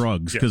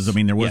drugs, because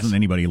there wasn't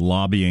anybody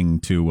lobbying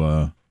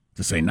to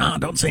say, no,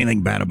 don't say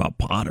anything bad about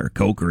pot or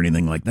coke or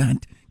anything like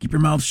that. Keep your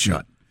mouth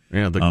shut.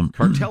 Yeah, the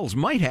cartels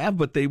might have,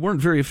 but they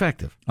weren't very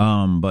effective.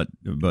 But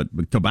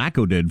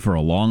tobacco did for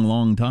a long,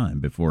 long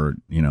time before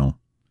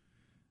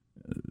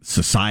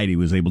society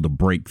was able to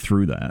break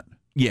through that.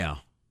 Yeah,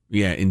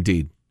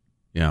 indeed,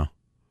 yeah.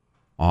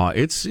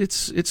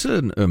 It's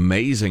an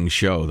amazing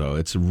show, though.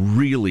 It's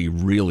really,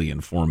 really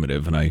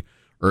informative, and I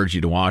urge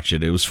you to watch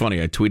it. It was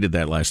funny. I tweeted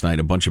that last night.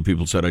 A bunch of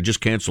people said, I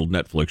just canceled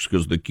Netflix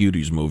because of the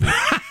Cuties movie.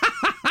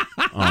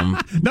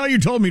 Now you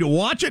told me to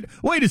watch it?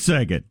 Wait a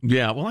second.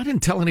 Yeah, well, I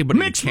didn't tell anybody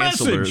Mixed to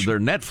cancel their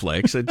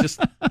Netflix. It just,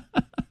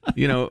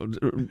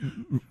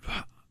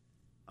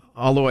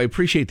 although I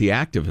appreciate the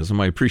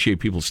activism, I appreciate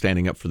people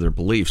standing up for their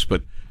beliefs,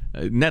 but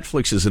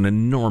Netflix is an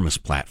enormous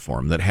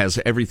platform that has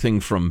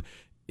everything from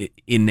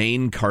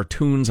inane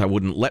cartoons I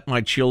wouldn't let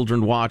my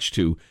children watch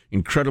to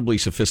incredibly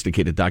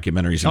sophisticated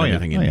documentaries and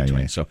everything in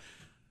between. So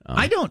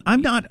I'm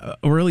not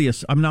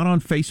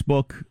on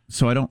Facebook,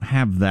 so I don't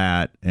have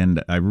that,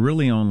 and I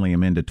really only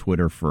am into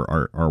Twitter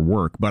for our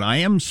work, but I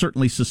am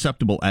certainly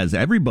susceptible, as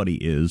everybody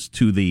is,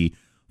 to the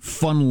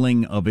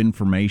funneling of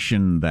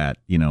information that,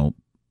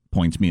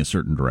 points me a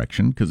certain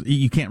direction, because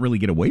you can't really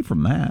get away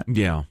from that.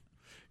 Yeah.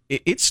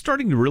 it's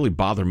starting to really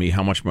bother me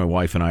how much my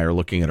wife and I are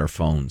looking at our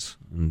phones.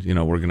 And,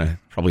 we're going to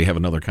probably have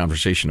another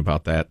conversation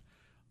about that.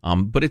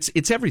 But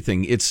it's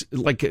everything. It's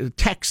like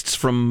texts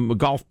from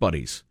golf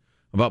buddies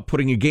about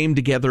putting a game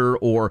together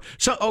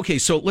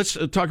so let's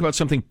talk about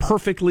something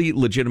perfectly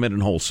legitimate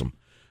and wholesome.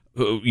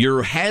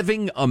 You're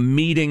having a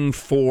meeting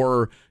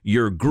for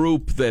your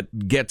group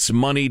that gets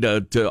money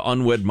to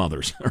unwed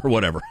mothers or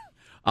whatever.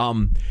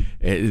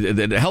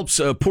 That helps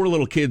poor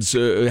little kids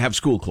have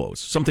school clothes.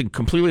 Something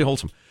completely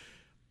wholesome.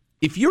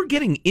 If you're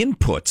getting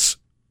inputs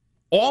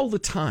all the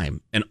time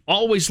and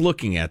always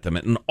looking at them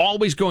and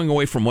always going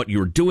away from what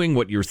you're doing,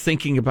 what you're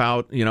thinking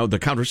about, the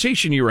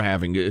conversation you were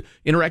having,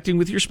 interacting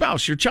with your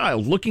spouse, your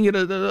child, looking at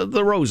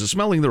the roses,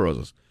 smelling the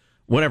roses,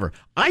 whatever.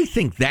 I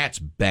think that's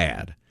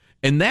bad.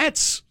 And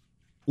that's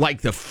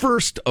like the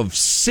first of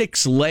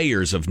 6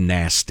 layers of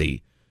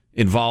nasty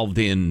involved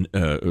in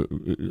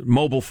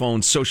mobile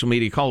phones, social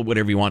media, call it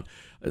whatever you want.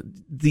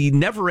 The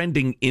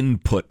never-ending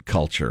input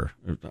culture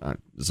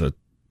is a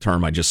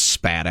term I just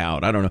spat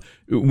out. I don't know.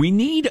 We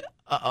need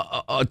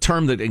a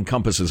term that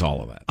encompasses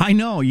all of that. I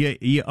know.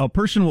 A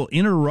person will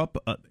interrupt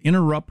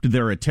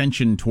their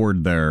attention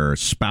toward their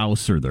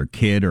spouse or their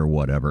kid or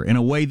whatever in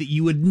a way that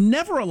you would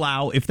never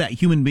allow if that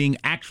human being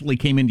actually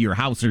came into your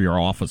house or your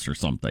office or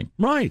something.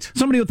 Right.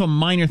 Somebody with a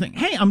minor thing.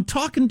 Hey, I'm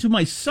talking to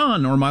my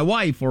son or my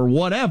wife or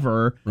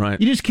whatever. Right.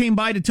 You just came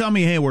by to tell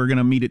me, hey, we're going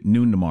to meet at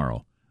noon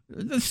tomorrow.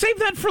 Save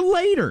that for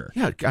later.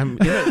 Yeah, I'm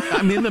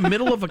in the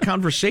middle of a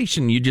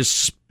conversation. You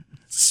just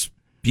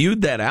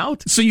spewed that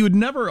out. So you would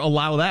never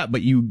allow that,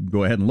 but you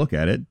go ahead and look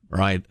at it.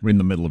 Right. In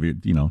the middle of your,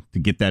 to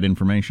get that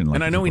information.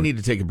 And I know we need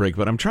to take a break,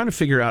 but I'm trying to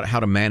figure out how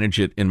to manage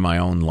it in my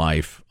own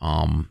life.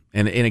 And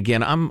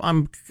again,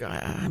 I'm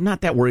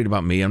not that worried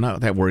about me. I'm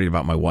not that worried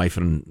about my wife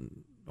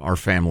and our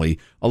family.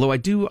 Although I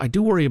do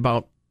worry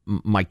about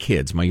my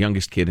kids, my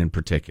youngest kid in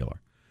particular,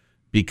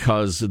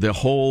 because the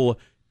whole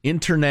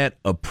internet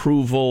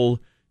approval,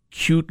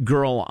 cute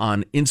girl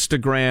on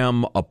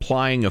Instagram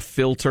applying a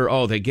filter.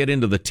 Oh, they get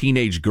into the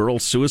teenage girl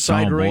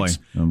suicide rates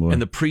and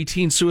the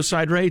preteen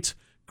suicide rates.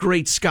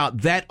 Great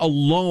Scott, that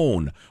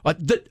alone.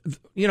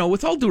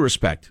 With all due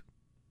respect,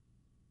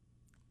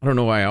 I don't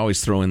know why I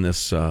always throw in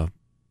this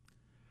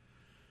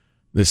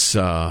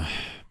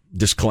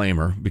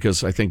disclaimer,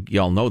 because I think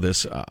y'all know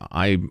this.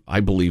 I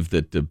believe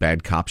that the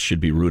bad cops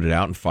should be rooted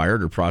out and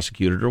fired or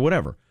prosecuted or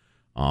whatever.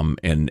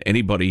 And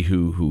anybody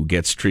who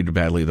gets treated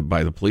badly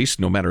by the police,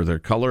 no matter their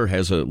color,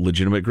 has a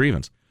legitimate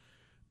grievance.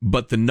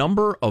 But the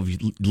number of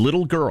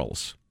little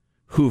girls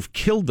who've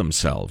killed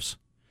themselves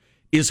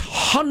is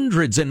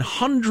hundreds and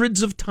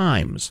hundreds of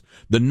times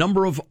the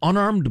number of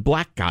unarmed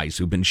black guys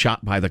who've been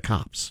shot by the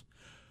cops.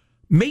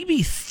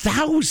 Maybe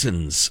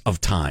thousands of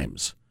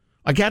times.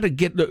 I got to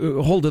get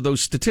a hold of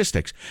those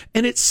statistics.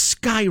 And it's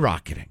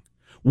skyrocketing.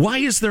 Why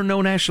is there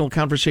no national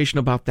conversation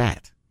about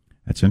that?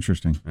 That's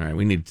interesting. All right,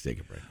 we need to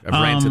take a break.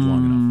 I've ranted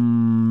long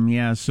enough.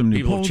 Yeah, some new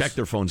people polls. check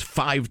their phones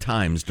 5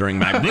 times during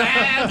my.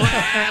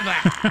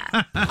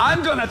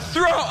 I'm gonna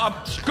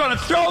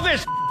throw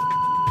this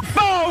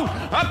phone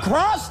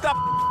across the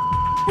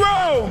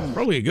room.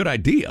 Probably a good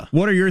idea.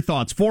 What are your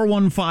thoughts?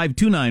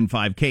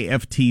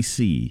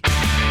 415-295-KFTC.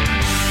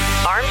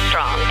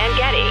 Armstrong and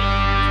Getty.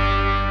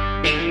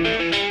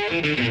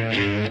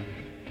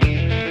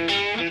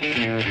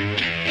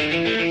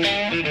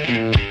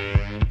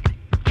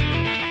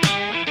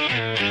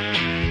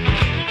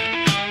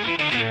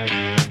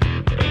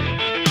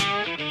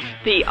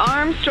 The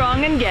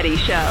Armstrong and Getty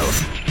Show.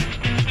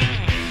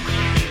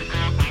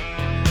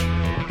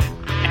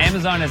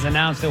 Amazon has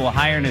announced it will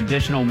hire an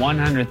additional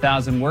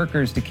 100,000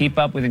 workers to keep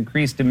up with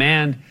increased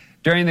demand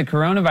during the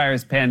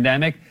coronavirus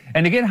pandemic.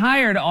 And to get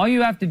hired, all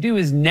you have to do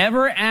is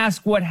never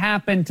ask what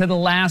happened to the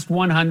last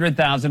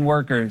 100,000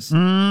 workers.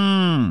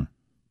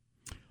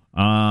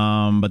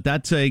 But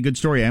that's a good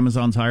story.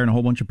 Amazon's hiring a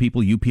whole bunch of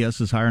people.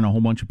 UPS is hiring a whole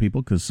bunch of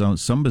people because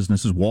some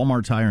businesses,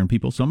 Walmart's hiring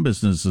people. Some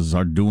businesses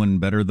are doing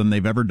better than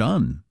they've ever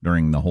done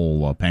during the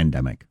whole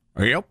pandemic.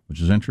 Yep.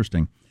 Which is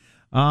interesting.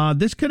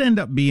 This could end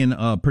up being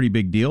a pretty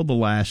big deal. The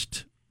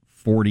last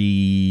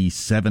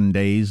 47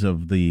 days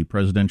of the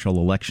presidential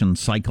election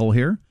cycle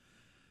here.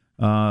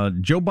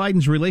 Joe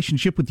Biden's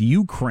relationship with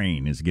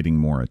Ukraine is getting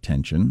more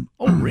attention.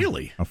 Oh,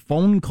 really? A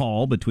phone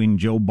call between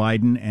Joe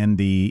Biden and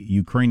the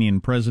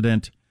Ukrainian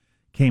president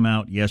came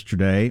out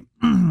yesterday.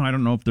 I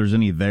don't know if there's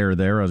any there.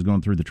 I was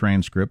going through the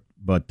transcript.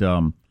 But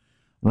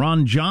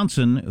Ron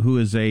Johnson, who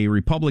is a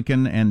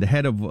Republican and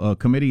head of a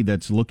committee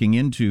that's looking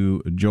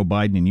into Joe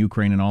Biden and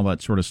Ukraine and all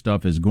that sort of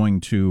stuff, is going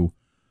to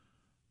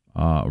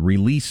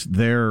release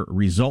their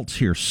results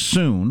here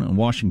soon. A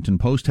Washington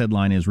Post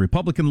headline is,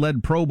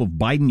 Republican-led probe of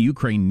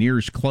Biden-Ukraine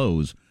nears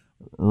close.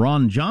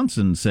 Ron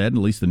Johnson said, at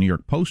least the New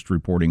York Post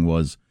reporting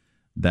was,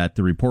 that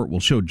the report will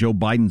show Joe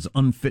Biden's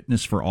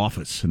unfitness for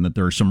office and that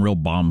there are some real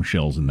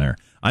bombshells in there.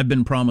 I've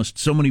been promised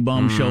so many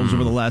bombshells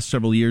over the last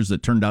several years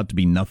that turned out to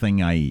be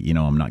nothing.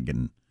 I'm not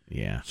getting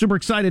super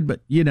excited,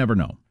 but you never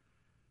know.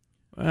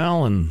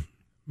 Well, and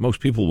most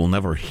people will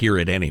never hear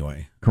it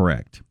anyway.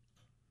 Correct.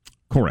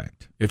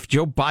 If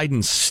Joe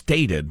Biden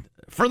stated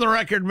For the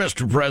record,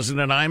 Mr.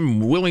 President,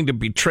 I'm willing to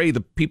betray the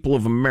people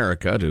of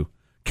America to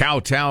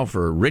kowtow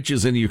for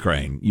riches in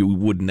Ukraine. You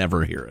would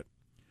never hear it.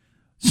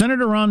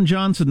 Senator Ron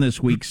Johnson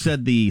this week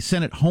said the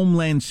Senate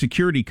Homeland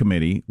Security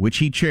Committee, which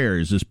he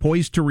chairs, is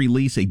poised to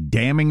release a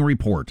damning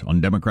report on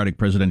Democratic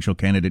presidential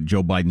candidate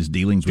Joe Biden's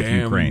dealings with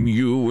Ukraine. Damn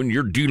you and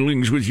your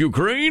dealings with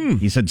Ukraine.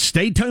 He said,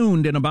 stay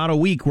tuned. In about a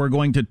week, we're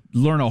going to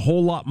learn a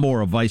whole lot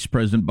more of Vice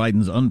President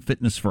Biden's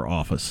unfitness for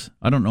office.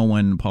 I don't know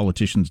when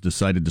politicians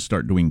decided to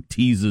start doing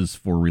teases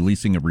for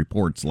releasing of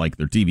reports like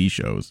their TV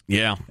shows.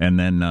 Yeah. And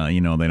then, they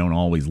don't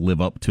always live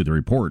up to the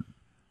report.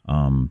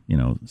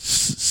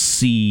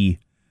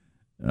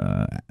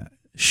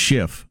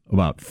 Schiff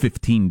about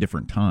 15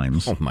 different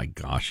times. Oh, my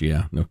gosh,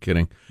 yeah, no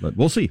kidding. But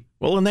we'll see.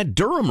 Well, and that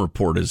Durham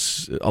report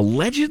is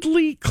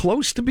allegedly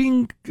close to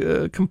being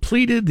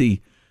completed.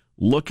 The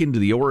look into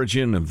the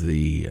origin of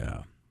the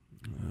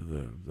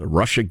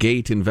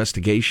Russiagate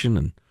investigation,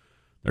 and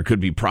there could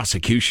be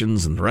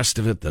prosecutions and the rest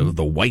of it,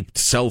 the wiped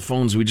cell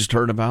phones we just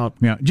heard about.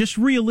 Yeah, just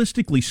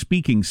realistically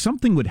speaking,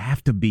 something would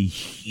have to be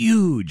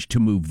huge to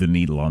move the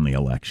needle on the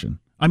election.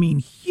 I mean,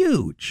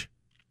 huge.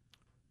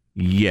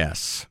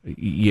 Yes.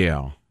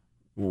 Yeah.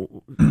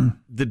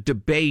 The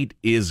debate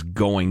is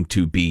going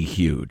to be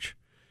huge.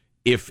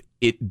 If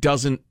it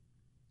doesn't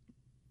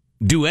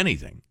do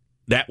anything,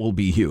 that will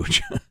be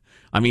huge.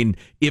 I mean,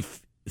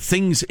 if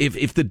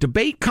the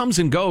debate comes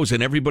and goes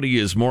and everybody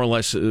is more or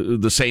less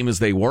the same as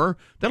they were,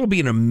 that'll be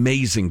an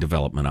amazing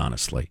development,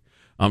 honestly.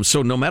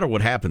 So no matter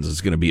what happens, it's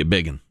going to be a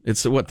big one.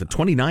 It's the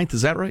 29th,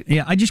 is that right?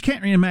 Yeah, I just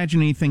can't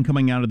imagine anything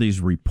coming out of these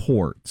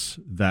reports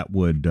that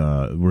would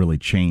really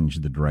change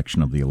the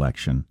direction of the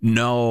election.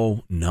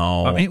 No.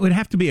 I mean, it would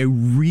have to be a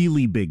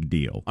really big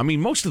deal. I mean,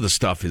 most of the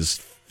stuff is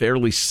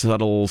fairly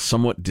subtle,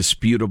 somewhat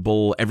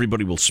disputable.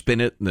 Everybody will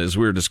spin it. And as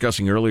we were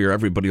discussing earlier,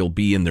 everybody will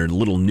be in their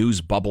little news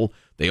bubble.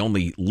 They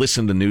only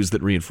listen to news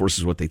that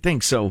reinforces what they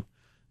think. So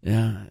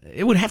yeah,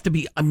 it would have to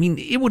be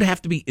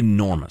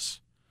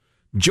enormous.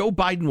 Joe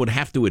Biden would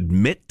have to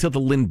admit to the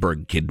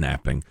Lindbergh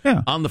kidnapping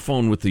on the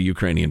phone with the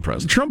Ukrainian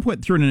president. Trump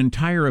went through an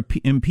entire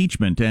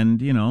impeachment, and,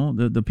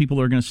 the people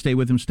who are going to stay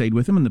with him stayed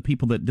with him, and the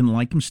people that didn't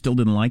like him still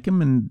didn't like him.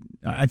 And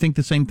I think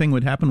the same thing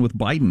would happen with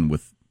Biden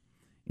with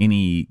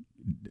any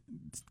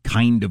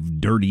kind of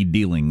dirty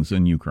dealings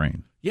in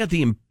Ukraine. Yeah,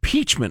 the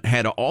impeachment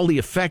had all the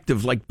effect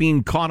of like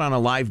being caught on a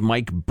live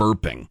mic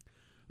burping.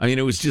 I mean,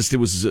 it was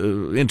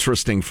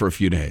interesting for a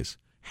few days.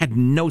 Had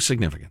no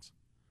significance.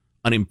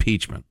 An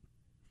impeachment.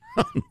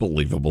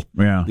 Unbelievable.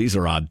 Yeah. These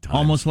are odd times.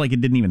 Almost like it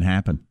didn't even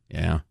happen.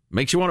 Yeah.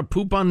 Makes you want to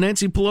poop on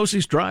Nancy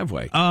Pelosi's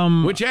driveway,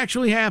 which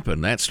actually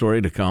happened. That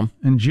story to come.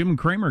 And Jim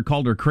Cramer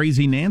called her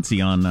Crazy Nancy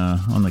on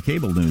the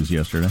cable news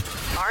yesterday.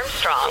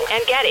 Armstrong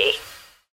and Getty.